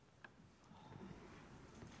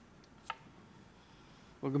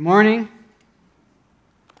Well, good morning.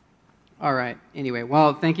 All right. Anyway,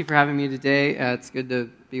 well, thank you for having me today. It's good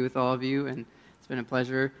to be with all of you, and it's been a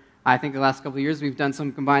pleasure. I think the last couple of years we've done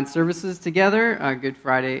some combined services together, Good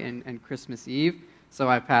Friday and Christmas Eve. So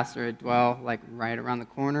I pastor at Dwell, like right around the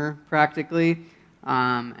corner, practically.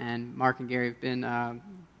 And Mark and Gary have been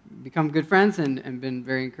become good friends and been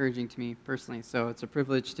very encouraging to me personally. So it's a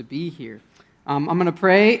privilege to be here. I'm going to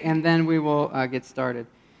pray, and then we will get started.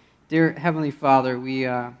 Dear Heavenly Father, we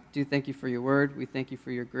do thank you for your word. We thank you for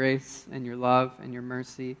your grace and your love and your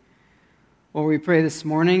mercy. Lord, we pray this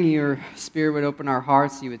morning your Spirit would open our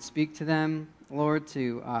hearts, you would speak to them, Lord,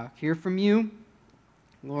 to hear from you.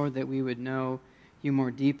 Lord, that we would know you more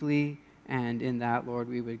deeply, and in that, Lord,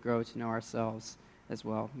 we would grow to know ourselves as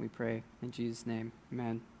well. We pray in Jesus' name,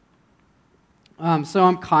 amen. So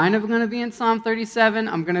I'm kind of going to be in Psalm 37.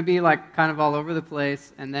 I'm going to be like kind of all over the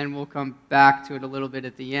place, and then we'll come back to it a little bit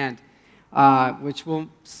at the end, which will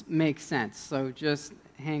make sense. So just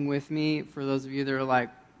hang with me for those of you that are like,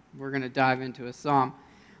 we're going to dive into a psalm.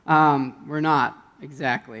 We're not,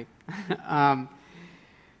 exactly.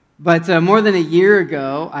 But more than a year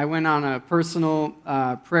ago, I went on a personal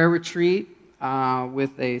prayer retreat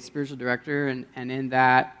with a spiritual director, and in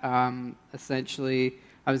that, essentially,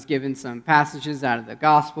 I was given some passages out of the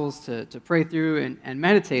Gospels to pray through and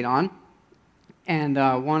meditate on. And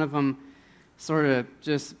one of them sort of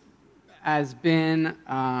just has been,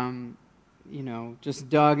 just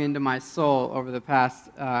dug into my soul over the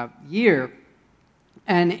past year.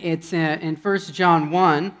 And it's in 1 John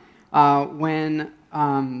 1 when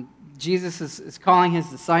Jesus is calling his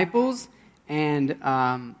disciples,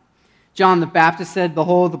 and John the Baptist said,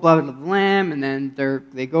 "Behold, the blood of the Lamb," and then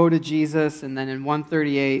they go to Jesus, and then in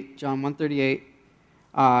John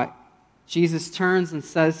 1:38, Jesus turns and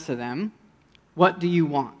says to them, "What do you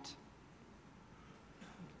want?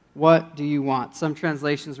 What do you want?" Some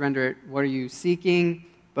translations render it, "What are you seeking?"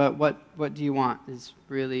 But what do you want is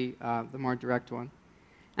really the more direct one.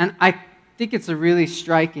 And I think it's a really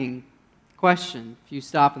striking question if you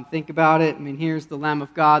stop and think about it. I mean, here's the Lamb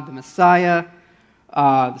of God, the Messiah,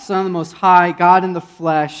 the Son of the Most High, God in the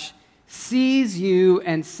flesh, sees you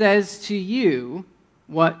and says to you,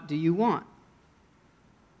 "What do you want?"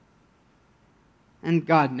 And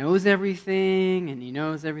God knows everything, and he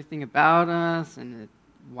knows everything about us, and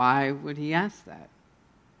why would he ask that?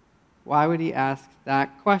 Why would he ask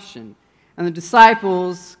that question? And the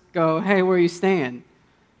disciples go, "Hey, where are you staying?"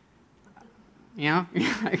 You're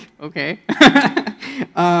like, okay.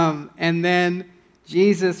 And then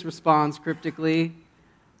Jesus responds cryptically,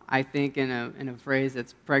 I think in a phrase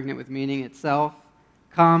that's pregnant with meaning itself,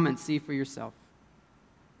 "Come and see for yourself."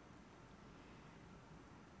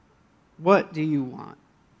 What do you want?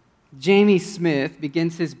 Jamie Smith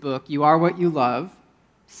begins his book, "You Are What You Love,"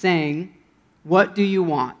 saying, "What do you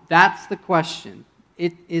want?" That's the question.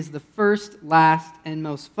 It is the first, last, and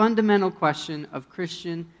most fundamental question of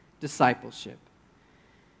Christian discipleship.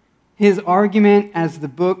 His argument, as the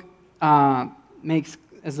book's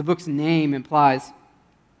name implies,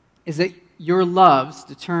 is that your loves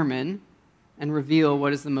determine and reveal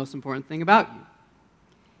what is the most important thing about you.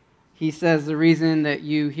 He says the reason that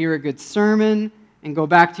you hear a good sermon and go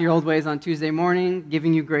back to your old ways on Tuesday morning,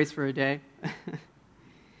 giving you grace for a day,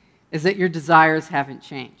 is that your desires haven't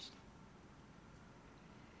changed.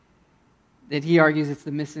 That he argues it's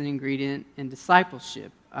the missing ingredient in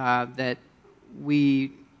discipleship, that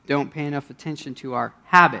we don't pay enough attention to our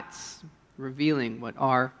habits, revealing what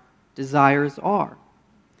our desires are.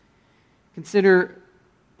 Consider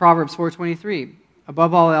Proverbs 4:23.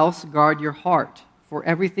 "Above all else, guard your heart, for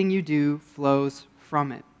everything you do flows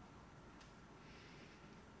from it."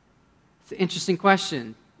 It's an interesting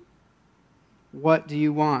question. What do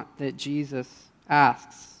you want that Jesus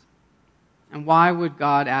asks? And why would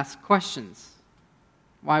God ask questions?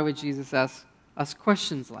 Why would Jesus ask us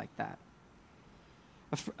questions like that?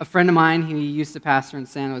 A friend of mine, he used to pastor in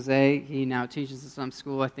San Jose. He now teaches at some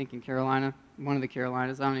school, I think in Carolina, one of the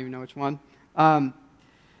Carolinas, I don't even know which one.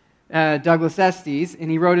 Douglas Estes,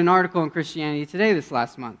 and he wrote an article in Christianity Today this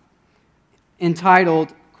last month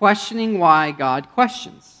entitled, "Questioning Why God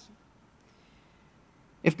Questions."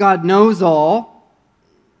 If God knows all,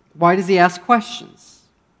 why does he ask questions?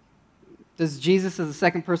 Does Jesus, as the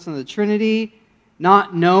second person of the Trinity,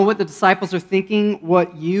 not know what the disciples are thinking,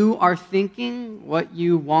 what you are thinking, what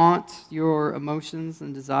you want, your emotions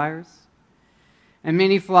and desires? And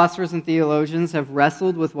many philosophers and theologians have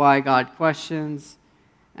wrestled with why God questions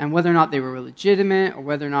and whether or not they were legitimate or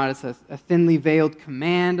whether or not it's a thinly veiled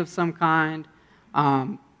command of some kind.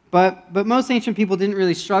 But most ancient people didn't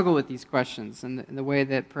really struggle with these questions in the way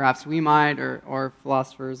that perhaps we might or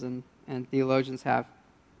philosophers and theologians have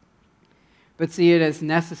but see it as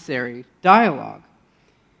necessary dialogue.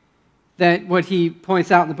 That what he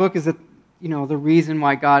points out in the book is that, the reason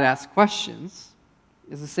why God asks questions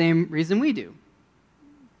is the same reason we do.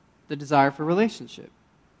 The desire for relationship.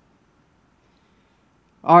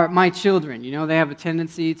 My children, they have a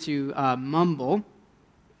tendency to mumble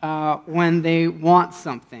when they want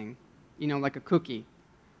something, like a cookie,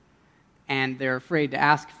 and they're afraid to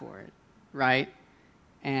ask for it, right?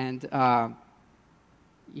 And,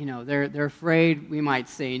 they're afraid we might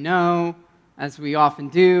say no, as we often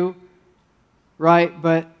do, right?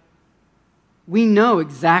 But we know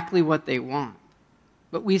exactly what they want,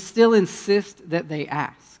 but we still insist that they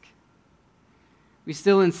ask. We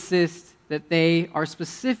still insist that they are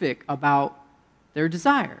specific about their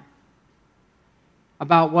desire,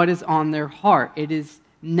 about what is on their heart. It is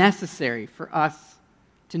necessary for us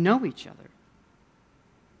to know each other,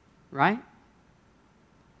 right?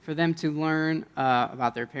 For them to learn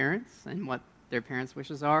about their parents and what their parents'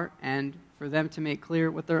 wishes are, and for them to make clear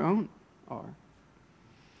what their own are.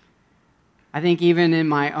 I think even in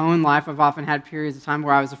my own life, I've often had periods of time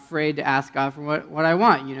where I was afraid to ask God for what I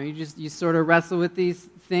want. You sort of wrestle with these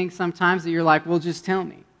things sometimes that you're like, well, just tell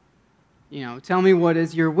me. Tell me what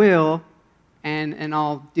is your will, and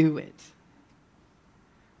I'll do it.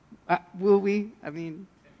 Will we? I mean...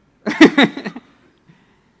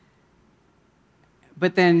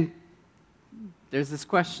 But then there's this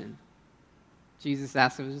question. Jesus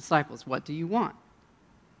asked his disciples, what do you want?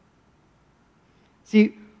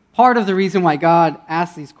 See, part of the reason why God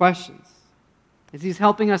asks these questions is he's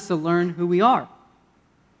helping us to learn who we are,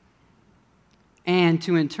 and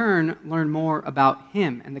to in turn learn more about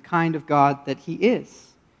him and the kind of God that he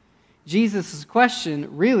is. Jesus' question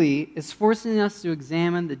really is forcing us to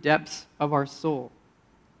examine the depths of our soul,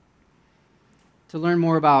 to learn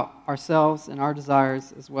more about ourselves and our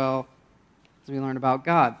desires as well as we learn about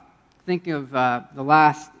God. Think of the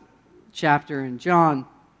last chapter in John.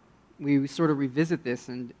 We sort of revisit this,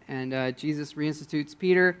 and Jesus reinstitutes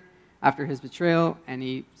Peter after his betrayal, and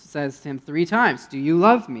he says to him 3 times, do you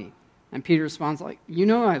love me? And Peter responds like,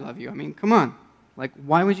 I love you. I mean, come on. Like,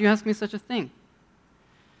 why would you ask me such a thing?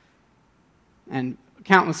 And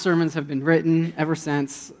countless sermons have been written ever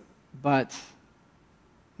since, but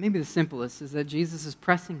maybe the simplest is that Jesus is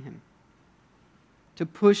pressing him to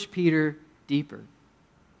push Peter deeper.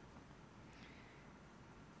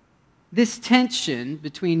 This tension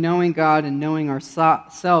between knowing God and knowing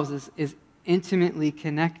ourselves is intimately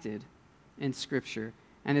connected in Scripture.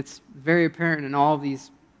 And it's very apparent in all of these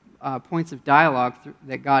points of dialogue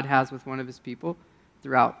that God has with one of his people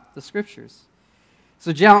throughout the Scriptures.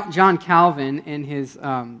 So John Calvin, in his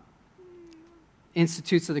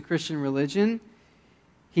Institutes of the Christian Religion,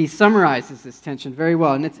 he summarizes this tension very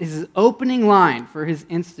well. And it's his opening line for his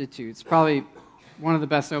Institutes, probably one of the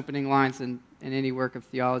best opening lines in any work of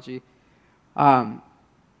theology. And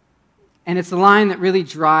it's a line that really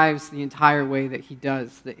drives the entire way that he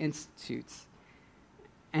does the Institutes.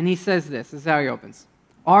 And he says this is how he opens.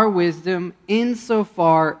 Our wisdom,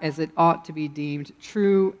 insofar as it ought to be deemed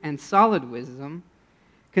true and solid wisdom,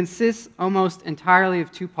 consists almost entirely of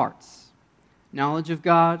 2 parts, knowledge of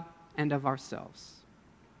God and of ourselves.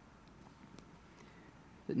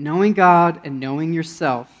 That knowing God and knowing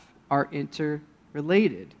yourself are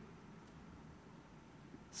interrelated.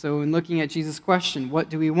 So in looking at Jesus' question, what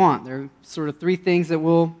do we want? There are sort of 3 things that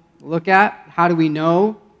we'll look at. How do we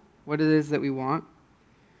know what it is that we want?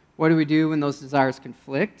 What do we do when those desires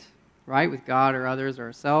conflict, right, with God or others or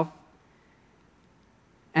ourselves?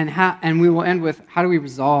 And we will end with, how do we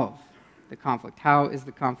resolve the conflict? How is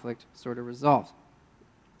the conflict sort of resolved?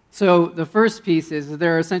 So the first piece is that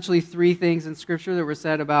there are essentially 3 things in Scripture that were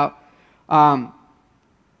said about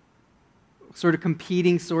sort of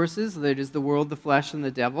competing sources. That is the world, the flesh, and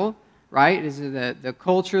the devil, right? It is the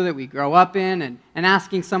culture that we grow up in, and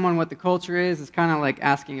asking someone what the culture is kind of like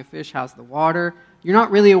asking a fish, how's the water? You're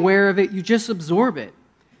not really aware of it, you just absorb it.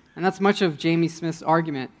 And that's much of Jamie Smith's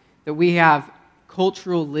argument, that we have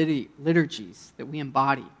cultural liturgies that we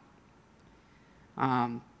embody.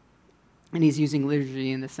 And he's using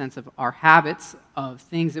liturgy in the sense of our habits of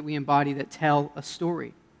things that we embody that tell a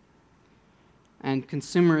story. And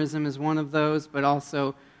consumerism is one of those, but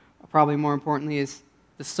also, probably more importantly, is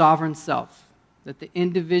the sovereign self. That the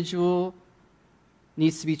individual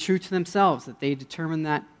needs to be true to themselves, that they determine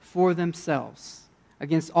that for themselves,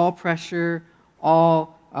 against all pressure,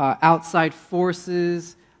 all outside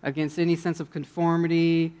forces, against any sense of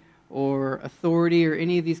conformity or authority or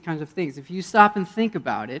any of these kinds of things. If you stop and think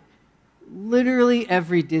about it, literally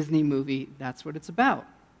every Disney movie, that's what it's about.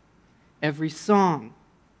 Every song,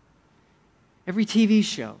 every TV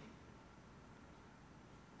show,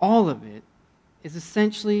 all of it is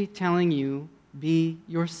essentially telling you, be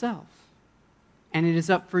yourself. And it is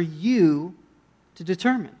up for you to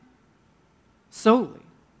determine solely.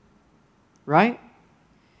 Right?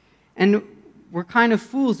 And we're kind of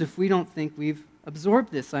fools if we don't think we've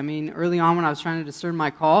absorbed this. I mean, early on when I was trying to discern my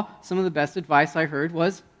call, some of the best advice I heard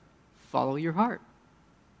was, follow your heart.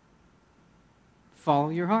 Follow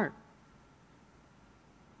your heart.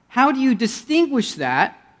 How do you distinguish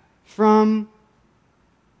that from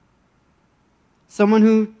someone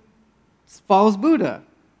who follows Buddha,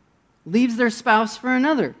 leaves their spouse for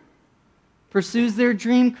another, pursues their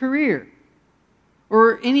dream career,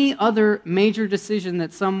 or any other major decision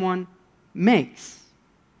that someone makes?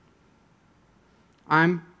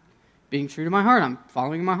 I'm being true to my heart. I'm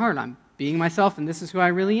following my heart. I'm being myself, and this is who I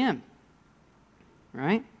really am.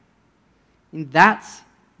 Right? And that's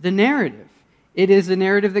the narrative. It is a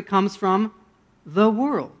narrative that comes from the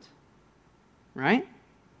world. Right?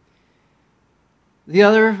 The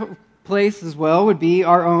other place as well would be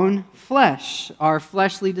our own flesh, our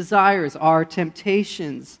fleshly desires, our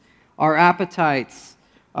temptations, our appetites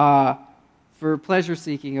for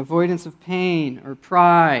pleasure-seeking, avoidance of pain, or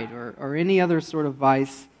pride, or any other sort of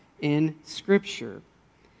vice in Scripture.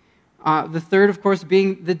 The third, of course,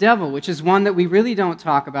 being the devil, which is one that we really don't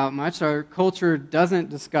talk about much. Our culture doesn't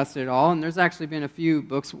discuss it at all, and there's actually been a few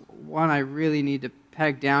books. One I really need to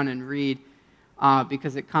peg down and read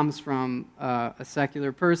because it comes from a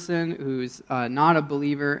secular person who's not a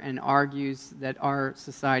believer and argues that our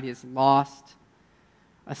society has lost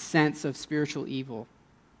a sense of spiritual evil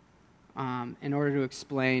in order to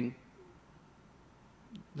explain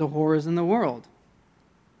the horrors in the world.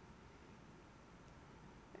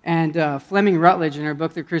 And Fleming Rutledge, in her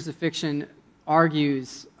book, The Crucifixion,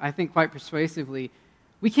 argues, I think quite persuasively,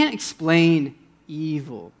 we can't explain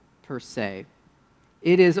evil per se.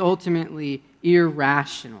 It is ultimately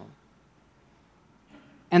irrational.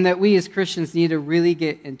 And that we as Christians need to really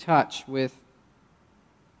get in touch with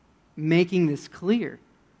making this clear.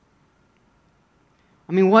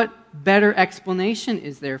 I mean, what better explanation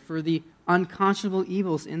is there for the unconscionable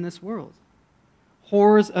evils in this world?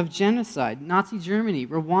 Horrors of genocide, Nazi Germany,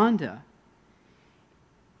 Rwanda.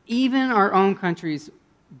 Even our own country's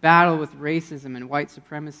battle with racism and white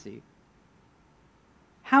supremacy.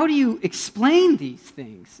 How do you explain these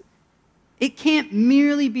things? It can't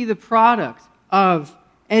merely be the product of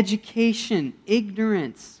education,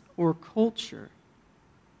 ignorance, or culture.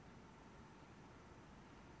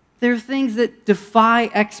 There are things that defy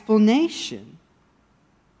explanation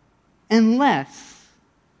unless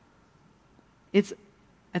it's,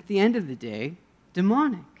 at the end of the day,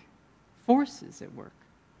 demonic forces at work.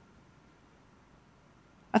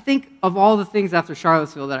 I think of all the things after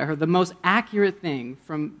Charlottesville that I heard, the most accurate thing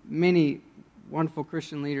from many wonderful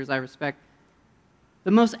Christian leaders I respect,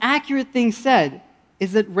 the most accurate thing said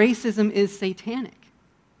is that racism is satanic.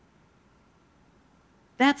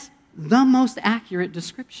 That's the most accurate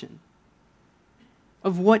description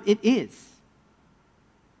of what it is.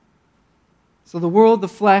 So the world, the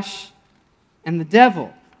flesh, and the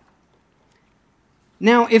devil.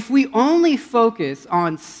 Now, if we only focus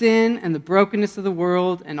on sin and the brokenness of the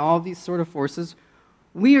world and all these sort of forces,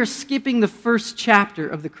 we are skipping the first chapter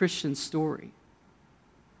of the Christian story.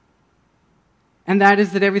 And that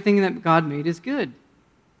is that everything that God made is good,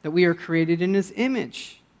 that we are created in His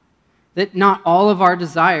image, that not all of our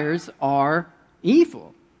desires are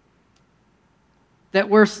evil, that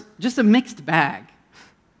we're just a mixed bag,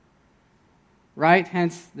 right?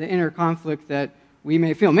 Hence the inner conflict that we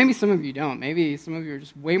may feel. Maybe some of you don't. Maybe some of you are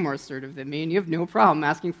just way more assertive than me, and you have no problem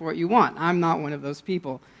asking for what you want. I'm not one of those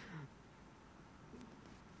people.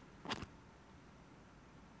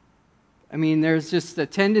 I mean, there's just a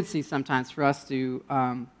tendency sometimes for us to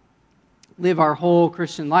live our whole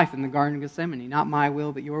Christian life in the Garden of Gethsemane. Not my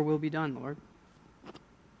will, but your will be done, Lord.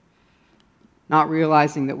 Not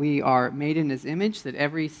realizing that we are made in His image, that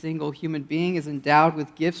every single human being is endowed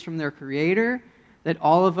with gifts from their Creator, that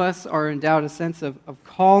all of us are endowed a sense of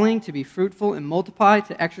calling to be fruitful and multiply,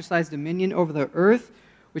 to exercise dominion over the earth,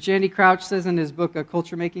 which Andy Crouch says in his book,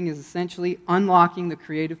 Culture Making, is essentially unlocking the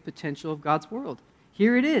creative potential of God's world.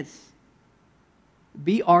 Here it is.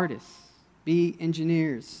 Be artists, be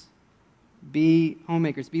engineers, be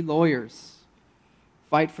homemakers, be lawyers,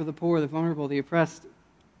 fight for the poor, the vulnerable, the oppressed.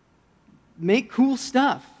 Make cool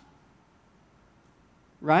stuff,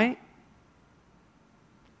 right?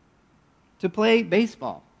 To play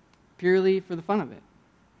baseball, purely for the fun of it.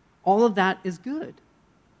 All of that is good.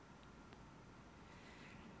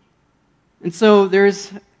 And so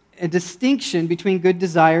there's a distinction between good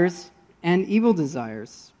desires and evil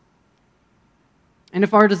desires. And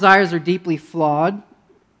if our desires are deeply flawed,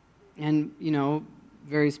 And,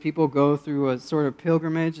 various people go through a sort of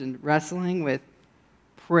pilgrimage and wrestling with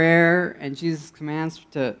prayer, and Jesus commands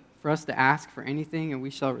for us to ask for anything, and we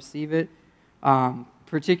shall receive it.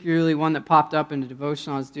 Particularly one that popped up in the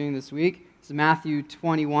devotion I was doing this week is Matthew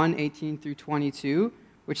 21, 18 through 22,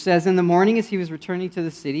 which says, "In the morning as he was returning to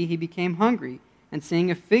the city, he became hungry, and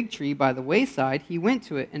seeing a fig tree by the wayside, he went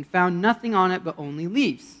to it and found nothing on it but only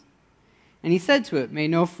leaves. And he said to it, 'May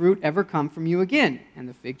no fruit ever come from you again.' And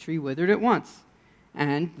the fig tree withered at once.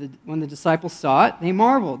 And when the disciples saw it, they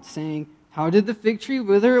marveled, saying, 'How did the fig tree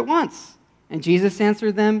wither at once?' And Jesus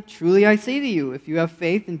answered them, 'Truly I say to you, if you have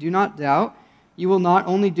faith and do not doubt, you will not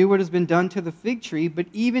only do what has been done to the fig tree, but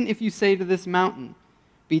even if you say to this mountain,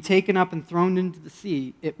 be taken up and thrown into the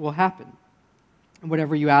sea, it will happen. And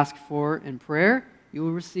whatever you ask for in prayer, you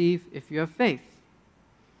will receive if you have faith.'"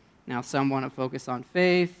 Now, some want to focus on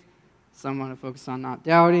faith, some want to focus on not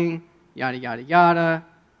doubting, yada, yada, yada.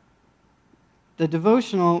 The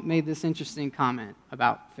devotional made this interesting comment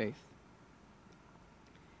about faith.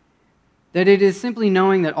 That it is simply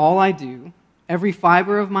knowing that all I do, every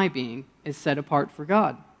fiber of my being, is set apart for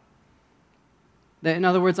God. That, in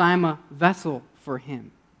other words, I am a vessel for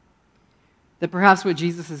Him. That perhaps what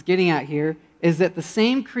Jesus is getting at here is that the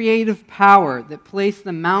same creative power that placed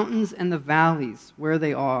the mountains and the valleys where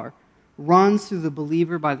they are runs through the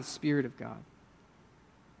believer by the Spirit of God,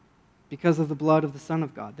 because of the blood of the Son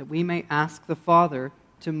of God, that we may ask the Father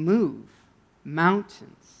to move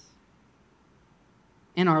mountains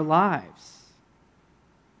in our lives.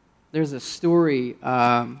 There's a story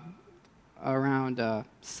around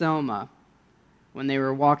Selma when they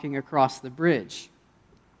were walking across the bridge.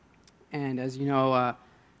 And as you know,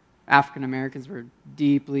 African Americans were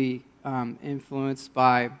deeply influenced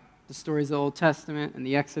by the stories of the Old Testament and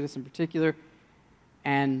the Exodus in particular.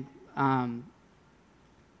 And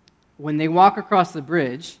when they walk across the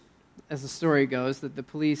bridge, as the story goes, that the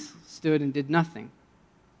police stood and did nothing.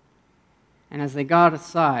 And as they got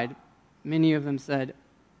aside, many of them said,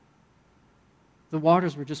 "The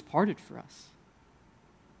waters were just parted for us.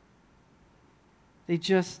 They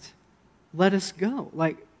just let us go."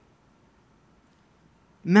 Like,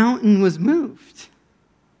 mountain was moved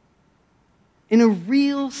in a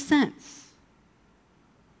real sense.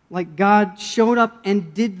 Like God showed up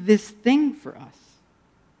and did this thing for us.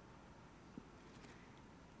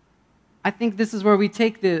 I think this is where we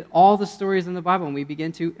take all the stories in the Bible and we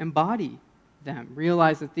begin to embody them.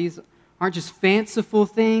 Realize that these aren't just fanciful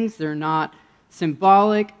things. They're not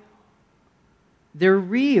symbolic. They're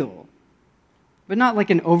real. But not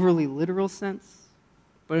like an overly literal sense,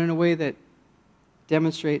 but in a way that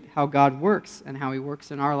demonstrate how God works and how He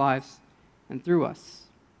works in our lives and through us.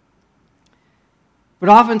 But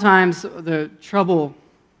oftentimes, the trouble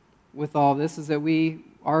with all this is that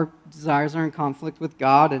our desires are in conflict with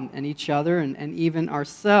God and each other and even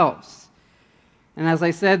ourselves. And as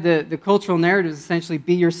I said, the cultural narrative is essentially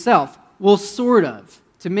be yourself. Well, sort of.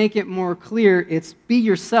 To make it more clear, it's be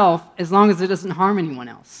yourself as long as it doesn't harm anyone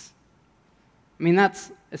else. I mean,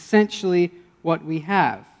 that's essentially what we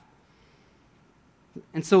have.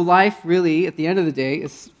 And so life really, at the end of the day,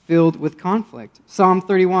 is filled with conflict. Psalm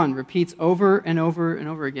 31 repeats over and over and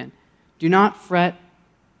over again, "Do not fret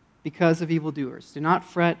because of evildoers. Do not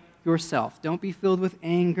fret yourself. Don't be filled with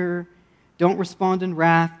anger. Don't respond in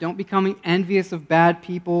wrath. Don't become envious of bad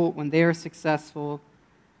people when they are successful."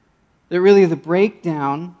 That really the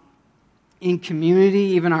breakdown in community,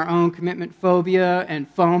 even our own commitment phobia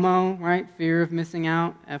and FOMO, right? Fear of missing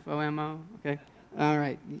out, FOMO, okay? All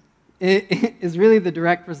right. It is really the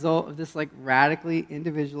direct result of this radically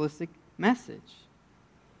individualistic message.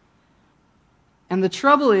 And the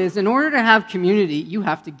trouble is, in order to have community, you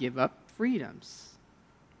have to give up freedoms.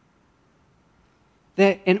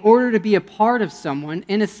 That in order to be a part of someone,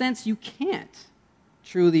 in a sense, you can't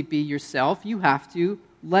truly be yourself. You have to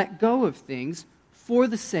let go of things for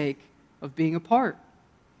the sake of being a part.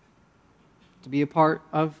 To be a part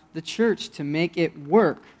of the church, to make it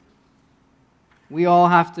work. We all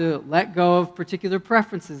have to let go of particular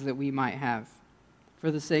preferences that we might have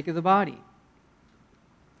for the sake of the body.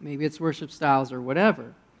 Maybe it's worship styles or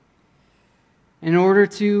whatever. In order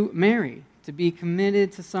to marry, to be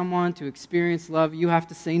committed to someone, to experience love, you have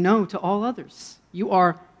to say no to all others. You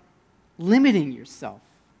are limiting yourself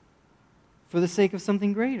for the sake of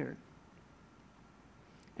something greater.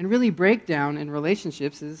 And really, breakdown in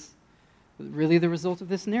relationships is really the result of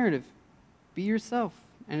this narrative. Be yourself.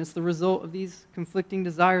 And it's the result of these conflicting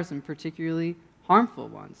desires, and particularly harmful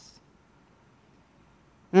ones.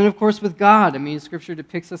 And then, of course, with God, Scripture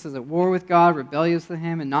depicts us as at war with God, rebellious to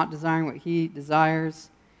Him, and not desiring what He desires.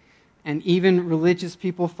 And even religious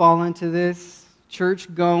people fall into this.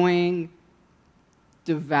 church-going,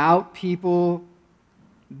 devout people,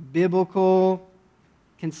 biblical,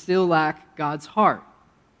 can still lack God's heart.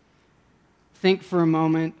 Think for a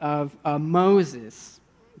moment of Moses.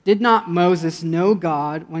 Did not Moses know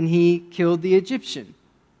God when he killed the Egyptian?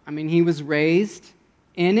 I mean, he was raised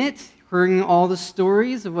in it, hearing all the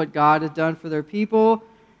stories of what God had done for their people,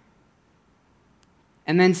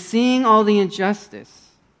 and then seeing all the injustice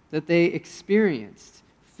that they experienced,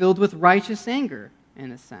 filled with righteous anger,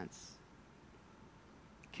 in a sense.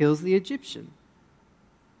 Kills the Egyptian.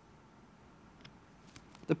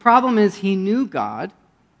 The problem is he knew God,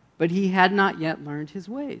 but he had not yet learned his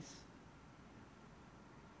ways.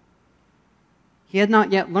 He had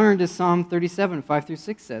not yet learned, as Psalm 37,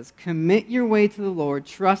 5-6 says, "Commit your way to the Lord,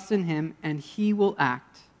 trust in him, and he will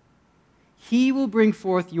act. He will bring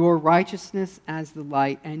forth your righteousness as the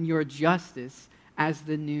light and your justice as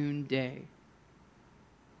the noonday."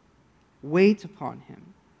 Wait upon him.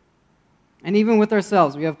 And even with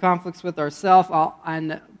ourselves, we have conflicts with ourselves,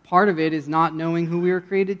 and part of it is not knowing who we were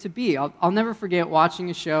created to be. I'll never forget watching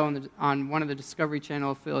a show on one of the Discovery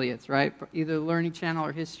Channel affiliates, right? Either Learning Channel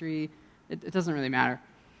or History. It doesn't really matter.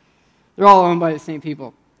 They're all owned by the same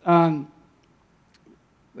people. It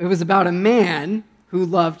was about a man who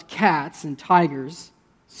loved cats and tigers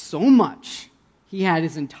so much, he had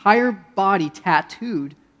his entire body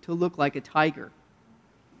tattooed to look like a tiger.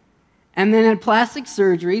 And then had plastic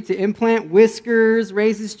surgery to implant whiskers,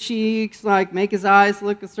 raise his cheeks, make his eyes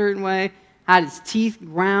look a certain way, had his teeth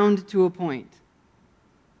ground to a point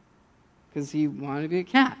because he wanted to be a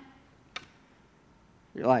cat.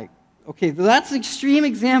 You're like, okay, that's an extreme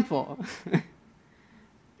example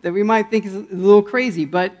that we might think is a little crazy,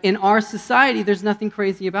 but in our society, there's nothing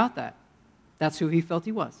crazy about that. That's who he felt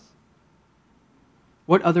he was.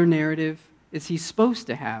 What other narrative is he supposed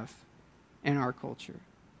to have in our culture?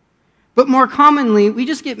 But more commonly, we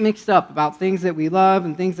just get mixed up about things that we love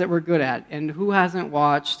and things that we're good at. And who hasn't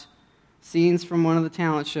watched scenes from one of the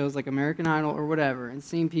talent shows like American Idol or whatever and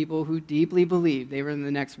seen people who deeply believed they were in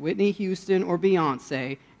the next Whitney Houston or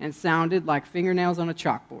Beyonce and sounded like fingernails on a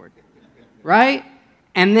chalkboard, right?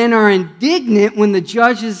 And then are indignant when the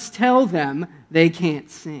judges tell them they can't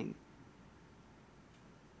sing.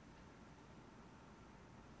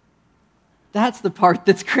 That's the part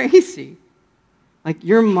that's crazy. Like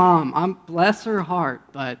your mom, bless her heart,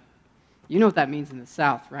 but you know what that means in the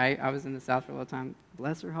South, right? I was in the South for a long time.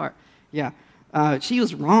 Bless her heart. Yeah, she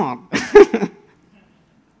was wrong.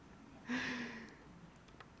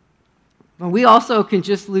 But we also can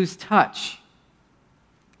just lose touch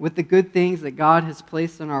with the good things that God has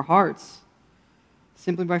placed in our hearts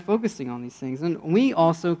simply by focusing on these things. And we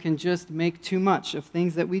also can just make too much of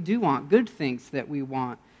things that we do want, good things that we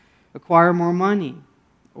want, acquire more money,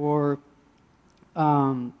 or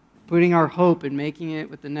putting our hope in making it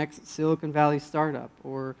with the next Silicon Valley startup,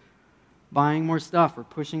 or buying more stuff, or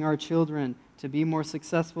pushing our children to be more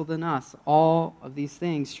successful than us. All of these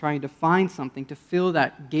things trying to find something to fill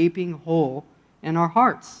that gaping hole in our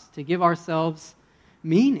hearts, to give ourselves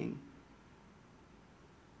meaning.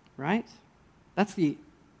 Right? That's the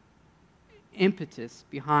impetus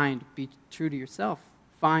behind be true to yourself.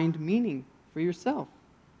 Find meaning for yourself.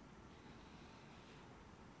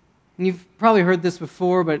 And you've probably heard this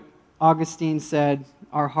before, but Augustine said,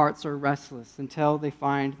 our hearts are restless until they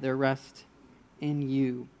find their rest in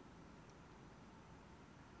you.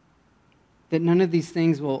 That none of these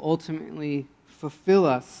things will ultimately fulfill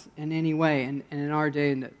us in any way. And in our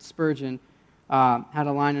day, and Spurgeon had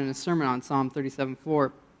a line in a sermon on Psalm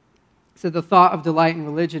 37:4. Said, the thought of delight in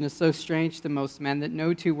religion is so strange to most men that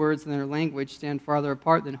no two words in their language stand farther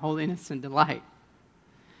apart than holiness and delight.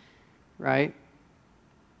 Right?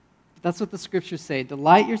 That's what the scriptures say.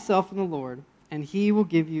 Delight yourself in the Lord, and he will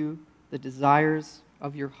give you the desires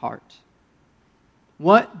of your heart.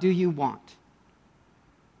 What do you want?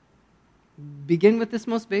 Begin with this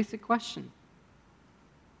most basic question.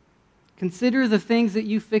 Consider the things that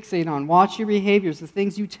you fixate on. Watch your behaviors, the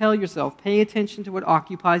things you tell yourself. Pay attention to what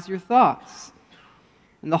occupies your thoughts.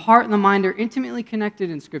 And the heart and the mind are intimately connected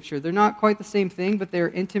in Scripture. They're not quite the same thing, but they're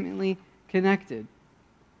intimately connected.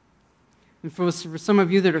 And for some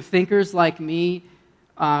of you that are thinkers like me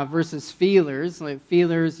versus feelers, like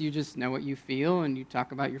feelers, you just know what you feel and you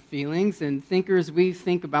talk about your feelings. And thinkers, we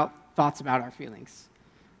think about thoughts about our feelings.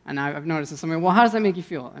 And I've noticed that somebody, well, how does that make you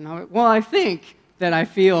feel? And I think that I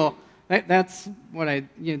feel, that's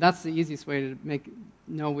the easiest way to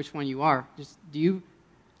know which one you are. Just do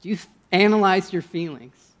you analyze your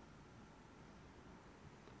feelings?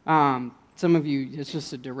 Some of you, it's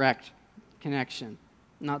just a direct connection.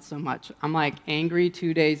 Not so much. I'm angry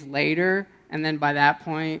 2 days later, and then by that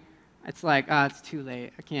point, It's like, it's too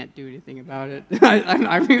late. I can't do anything about it.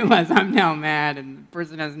 I realize I'm now mad, and the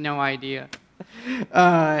person has no idea.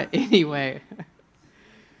 Anyway,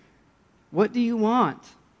 what do you want?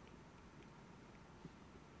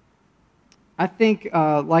 I think,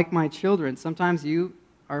 like my children, sometimes you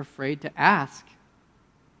are afraid to ask.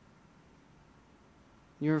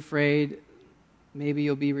 You're afraid maybe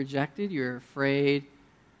you'll be rejected. You're afraid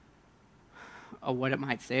of what it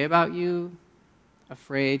might say about you.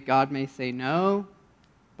 Afraid God may say no.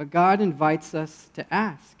 But God invites us to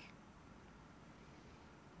ask.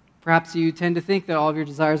 Perhaps you tend to think that all of your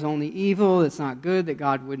desires are only evil, it's not good, that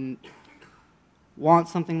God wouldn't want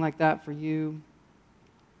something like that for you.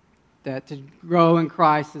 That to grow in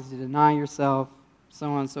Christ is to deny yourself,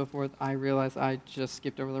 so on and so forth. I realize I just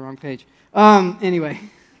skipped over the wrong page. Anyway.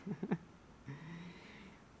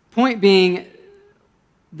 Point being,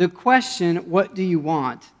 the question, what do you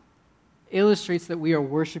want, illustrates that we are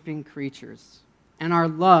worshiping creatures, and our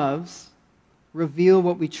loves reveal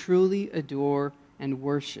what we truly adore and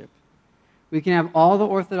worship. We can have all the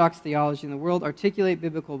orthodox theology in the world, articulate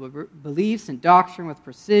biblical beliefs and doctrine with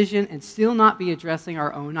precision, and still not be addressing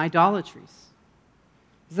our own idolatries.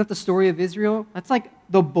 Is that the story of Israel? That's like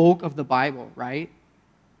the bulk of the Bible, right?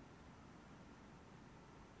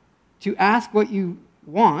 To ask what you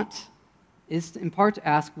want is in part to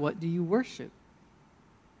ask, what do you worship?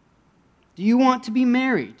 Do you want to be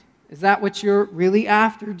married? Is that what you're really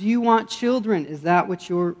after? Do you want children? Is that what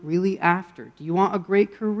you're really after? Do you want a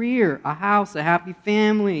great career, a house, a happy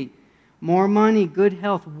family, more money, good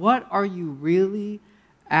health? What are you really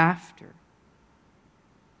after?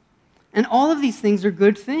 And all of these things are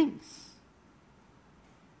good things.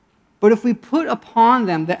 But if we put upon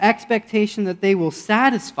them the expectation that they will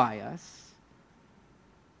satisfy us,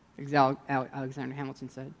 as Alexander Hamilton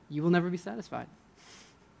said, you will never be satisfied.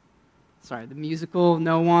 Sorry, the musical,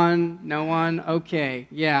 no one, okay,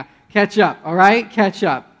 yeah, catch up, all right? Catch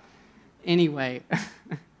up. Anyway,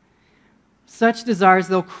 such desires,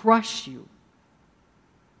 they'll crush you.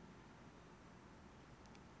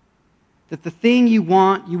 That the thing you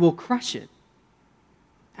want, you will crush it.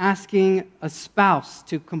 Asking a spouse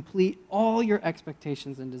to complete all your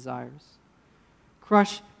expectations and desires.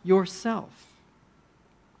 Crush yourself.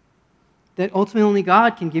 That ultimately only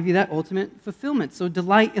God can give you that ultimate fulfillment. So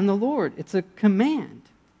delight in the Lord. It's a command.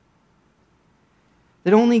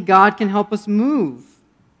 That only God can help us move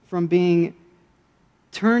from being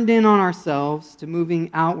turned in on ourselves to moving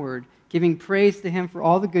outward, giving praise to Him for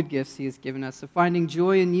all the good gifts He has given us, so finding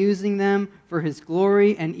joy in using them for His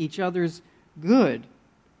glory and each other's good,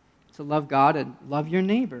 to love God and love your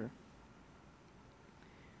neighbor.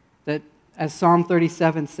 That, as Psalm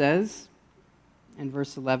 37 says, in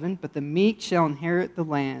verse 11, but the meek shall inherit the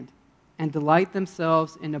land and delight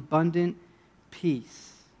themselves in abundant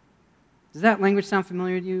peace. Does that language sound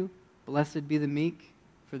familiar to you? Blessed be the meek,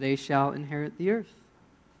 for they shall inherit the earth.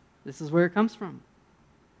 This is where it comes from.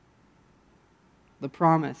 The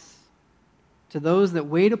promise to those that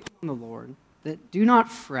wait upon the Lord, that do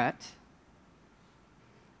not fret,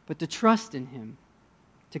 but to trust in Him,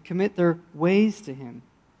 to commit their ways to Him,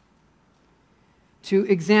 to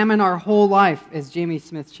examine our whole life, as Jamie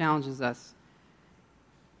Smith challenges us,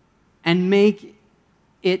 and make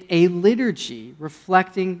it a liturgy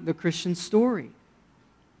reflecting the Christian story.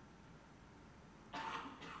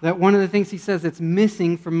 That one of the things he says that's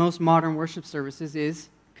missing from most modern worship services is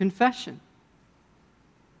confession.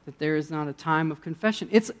 That there is not a time of confession.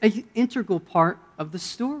 It's an integral part of the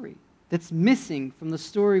story that's missing from the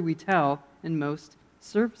story we tell in most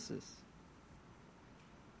services.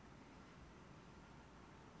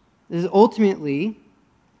 Is ultimately,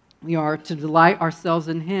 we are to delight ourselves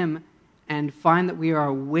in Him and find that we are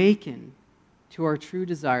awakened to our true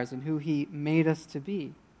desires and who He made us to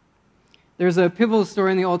be. There's a pivotal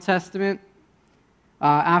story in the Old Testament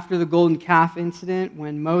after the golden calf incident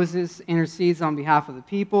when Moses intercedes on behalf of the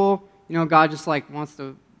people. You know, God just wants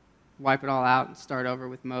to wipe it all out and start over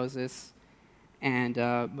with Moses. And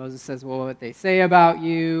Moses says, well, what they say about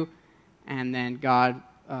you. And then God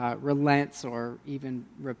relents or even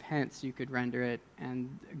repents, you could render it.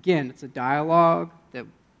 And again, it's a dialogue that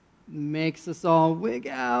makes us all wig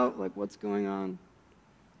out, like what's going on?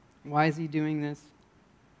 Why is He doing this?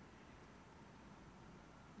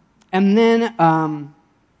 And then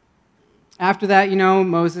after that,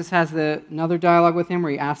 Moses has another dialogue with him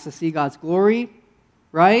where he asks to see God's glory,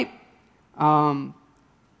 right? And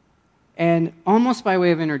almost by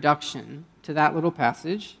way of introduction to that little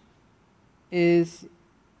passage is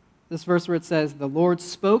this verse where it says, the Lord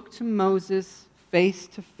spoke to Moses face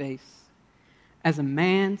to face as a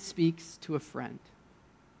man speaks to a friend.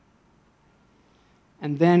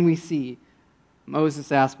 And then we see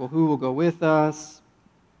Moses ask, well, who will go with us?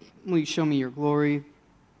 Will you show me your glory?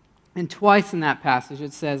 And twice in that passage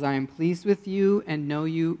it says, I am pleased with you and know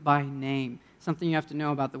you by name. Something you have to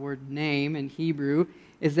know about the word name in Hebrew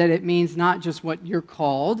is that it means not just what you're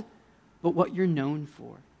called, but what you're known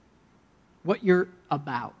for, what you're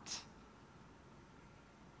about.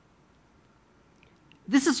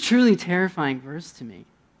 This is truly a terrifying verse to me,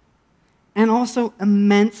 and also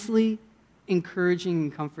immensely encouraging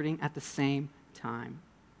and comforting at the same time.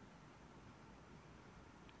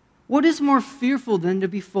 What is more fearful than to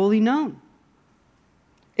be fully known?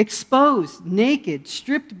 Exposed, naked,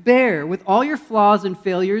 stripped bare with all your flaws and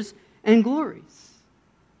failures and glories.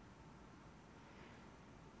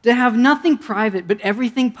 To have nothing private but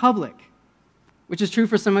everything public, which is true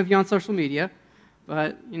for some of you on social media,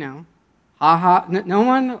 but, no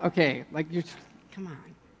one, okay, come on.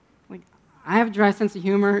 I have a dry sense of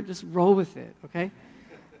humor, just roll with it, okay?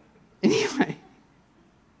 Anyway.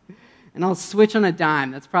 And I'll switch on a dime.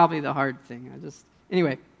 That's probably the hard thing.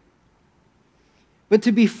 Anyway. But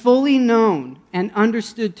to be fully known and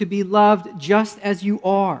understood, to be loved just as you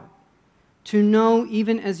are, to know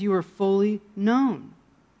even as you are fully known.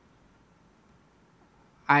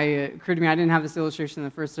 It occurred to me, I didn't have this illustration in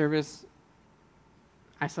the first service.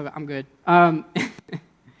 I'm good.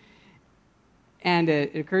 And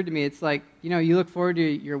it occurred to me, it's like, you look forward to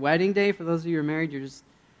your wedding day. For those of you who are married, you're just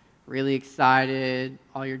really excited,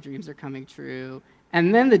 all your dreams are coming true,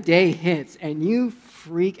 and then the day hits and you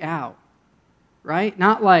freak out, right?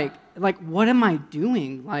 Not like what am I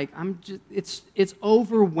doing? It's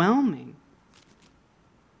overwhelming.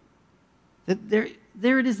 That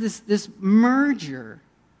there it is, this merger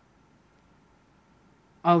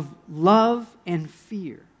of love and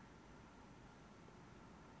fear,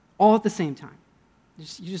 all at the same time.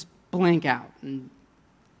 You just blank out and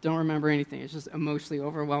don't remember anything. It's just emotionally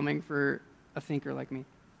overwhelming for a thinker like me.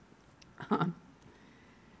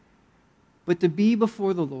 But to be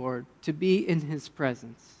before the Lord, to be in His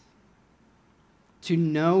presence, to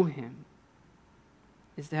know Him,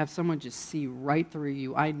 is to have someone just see right through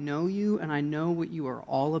you. I know you and I know what you are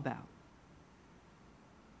all about.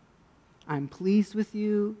 I'm pleased with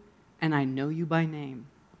you and I know you by name.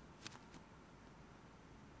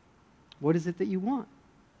 What is it that you want?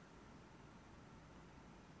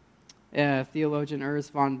 Theologian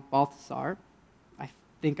Urs von Balthasar, I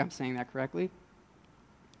think I'm saying that correctly,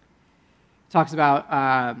 talks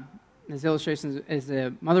about his illustration is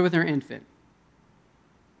a mother with her infant.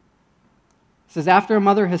 It says, after a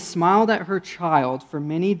mother has smiled at her child for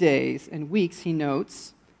many days and weeks, he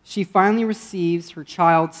notes, she finally receives her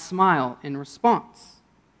child's smile in response.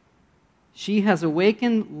 She has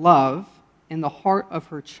awakened love in the heart of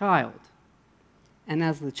her child. And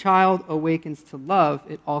as the child awakens to love,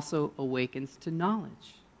 it also awakens to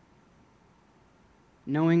knowledge.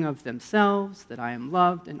 Knowing of themselves, that I am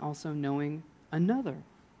loved, and also knowing another.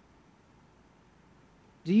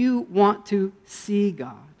 Do you want to see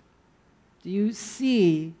God? Do you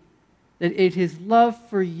see that it is love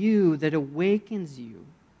for you that awakens you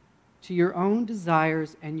to your own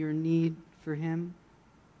desires and your need for Him?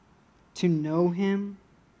 To know Him?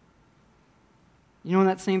 In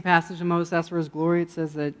that same passage in Moses asked for His glory, it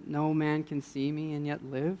says that no man can see me and yet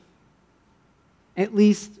live. At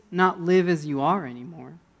least not live as you are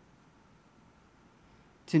anymore.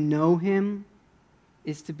 To know Him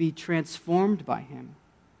is to be transformed by Him.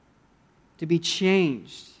 To be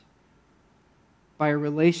changed by a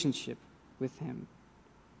relationship with Him.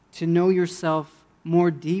 To know yourself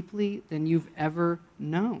more deeply than you've ever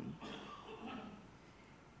known.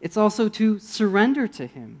 It's also to surrender to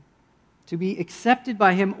Him. To be accepted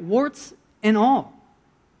by Him, warts and all.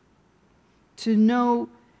 To know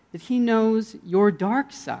that He knows your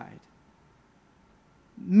dark side,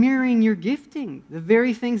 mirroring your gifting, the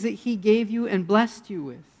very things that He gave you and blessed you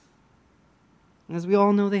with. And as we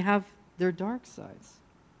all know, they have their dark sides.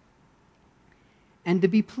 And to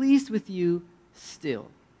be pleased with you still.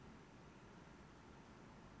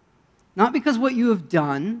 Not because what you have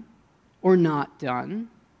done or not done,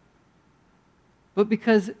 but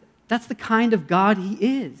because that's the kind of God He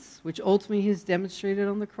is, which ultimately He has demonstrated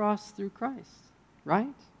on the cross through Christ, right?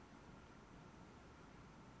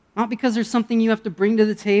 Not because there's something you have to bring to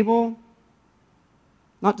the table,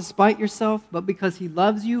 not to spite yourself, but because He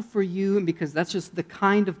loves you for you and because that's just the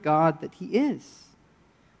kind of God that He is.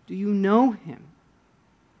 Do you know Him?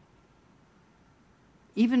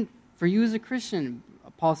 Even for you as a Christian,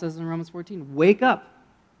 Paul says in Romans 14, wake up.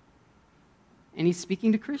 And he's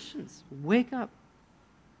speaking to Christians. Wake up.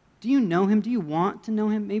 Do you know Him? Do you want to know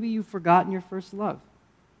Him? Maybe you've forgotten your first love.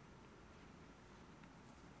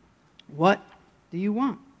 What do you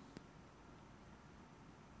want?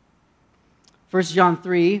 1 John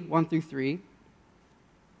 3, 1 through 3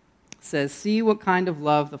 says, "See what kind of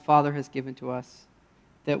love the Father has given to us,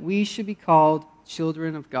 that we should be called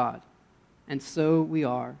children of God. And so we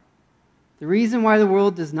are. The reason why the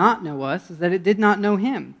world does not know us is that it did not know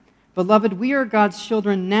him. Beloved, we are God's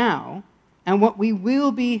children now, and what we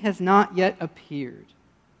will be has not yet appeared.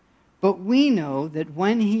 But we know that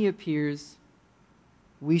when he appears,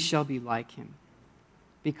 we shall be like him,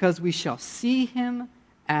 because we shall see him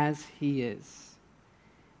as he is.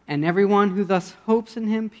 And everyone who thus hopes in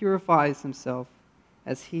him purifies himself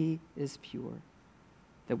as he is pure.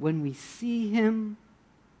 That when we see him,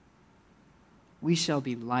 we shall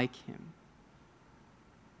be like him.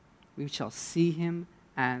 We shall see him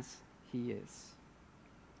as he is."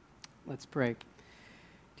 Let's pray.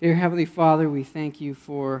 Dear Heavenly Father, we thank you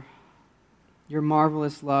for your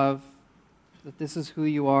marvelous love, that this is who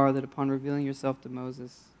you are, that upon revealing yourself to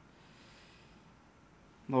Moses,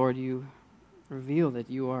 Lord, you reveal that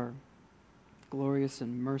you are glorious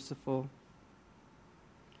and merciful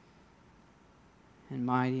and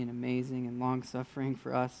mighty and amazing and long-suffering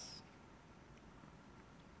for us.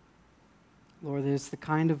 Lord, there's the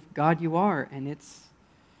kind of God you are, and it's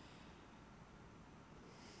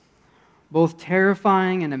both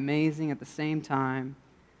terrifying and amazing at the same time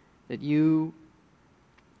that you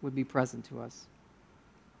would be present to us.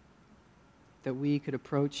 That we could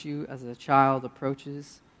approach you as a child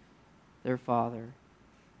approaches their father,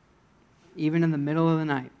 even in the middle of the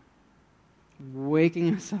night,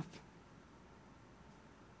 waking us up.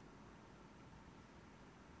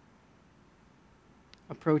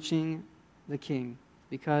 Approaching the King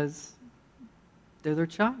because they're their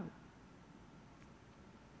child.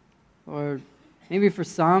 Or maybe for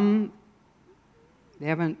some, they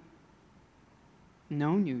haven't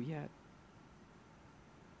known you yet.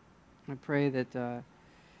 I pray that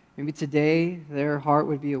maybe today their heart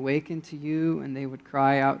would be awakened to you and they would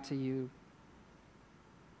cry out to you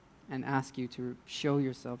and ask you to show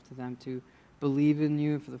yourself to them, to believe in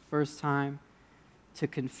you for the first time, to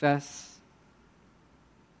confess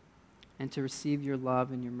and to receive your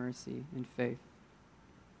love and your mercy and faith.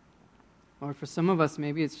 Lord, for some of us,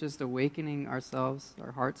 maybe it's just awakening ourselves,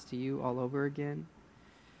 our hearts to you all over again,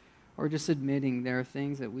 or just admitting there are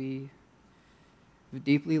things that we have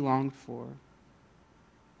deeply longed for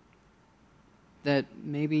that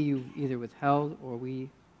maybe you either withheld or we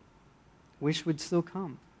wish would still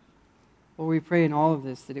come. Lord, we pray in all of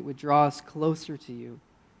this that it would draw us closer to you,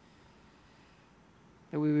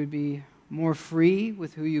 that we would be more free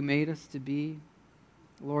with who you made us to be.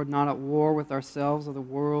 Lord, not at war with ourselves or the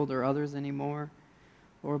world or others anymore,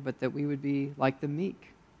 Lord, but that we would be like the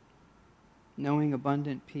meek, knowing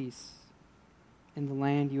abundant peace in the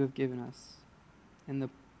land you have given us and the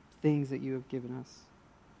things that you have given us.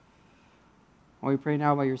 Lord, we pray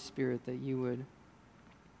now by your Spirit that you would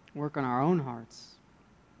work on our own hearts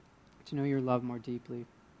to know your love more deeply.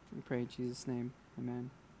 We pray in Jesus' name.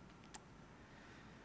 Amen.